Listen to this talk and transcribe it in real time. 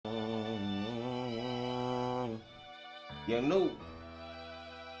You know,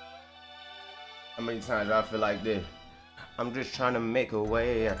 how many times I feel like this? I'm just trying to make a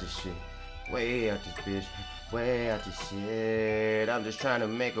way out this shit. Way out this bitch. Way out this shit. I'm just trying to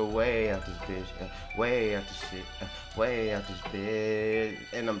make a way out this bitch. Way out this shit. Way out this bitch.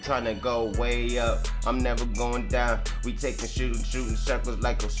 And I'm trying to go way up. I'm never going down. We taking shooting circles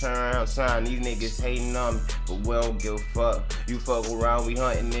like a turnaround sign. These niggas hating on me, but we don't give a fuck. You fuck around, we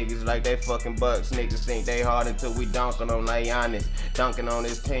hunting niggas like they fucking bucks. Niggas think they hard until we dunk on them like honest. Dunking on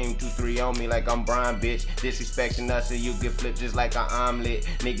this team, 2-3 on me like I'm Brian, bitch. Disrespecting us and you get flipped just like an omelet.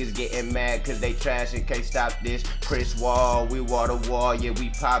 Niggas getting mad cause they trash and can't stop this. Chris Wall, we water wall, yeah we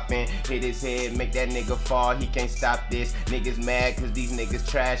poppin'. Hit his head, make that nigga fall, he can't stop this. Niggas mad cause these niggas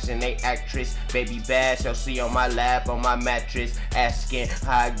trash and they actress. Baby bash, you'll see on my lap, on my mattress. Asking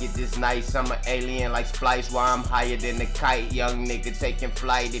how I get this nice, I'm an alien like Splice. While I'm higher than the kite, young nigga taking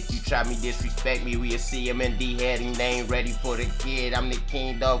flight. If you try me, disrespect me, we'll see him in beheading. They ain't ready for the kid, I'm the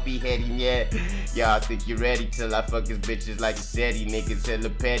king, don't beheading yet. Y'all think you ready till I fuck his bitches like a SETI. Niggas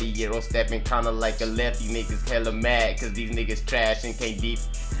hella petty, yeah, I'm stepping kinda like a lefty. Niggas hella mad cause these niggas trash and can't deep.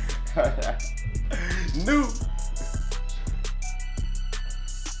 New.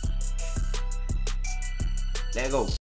 There go.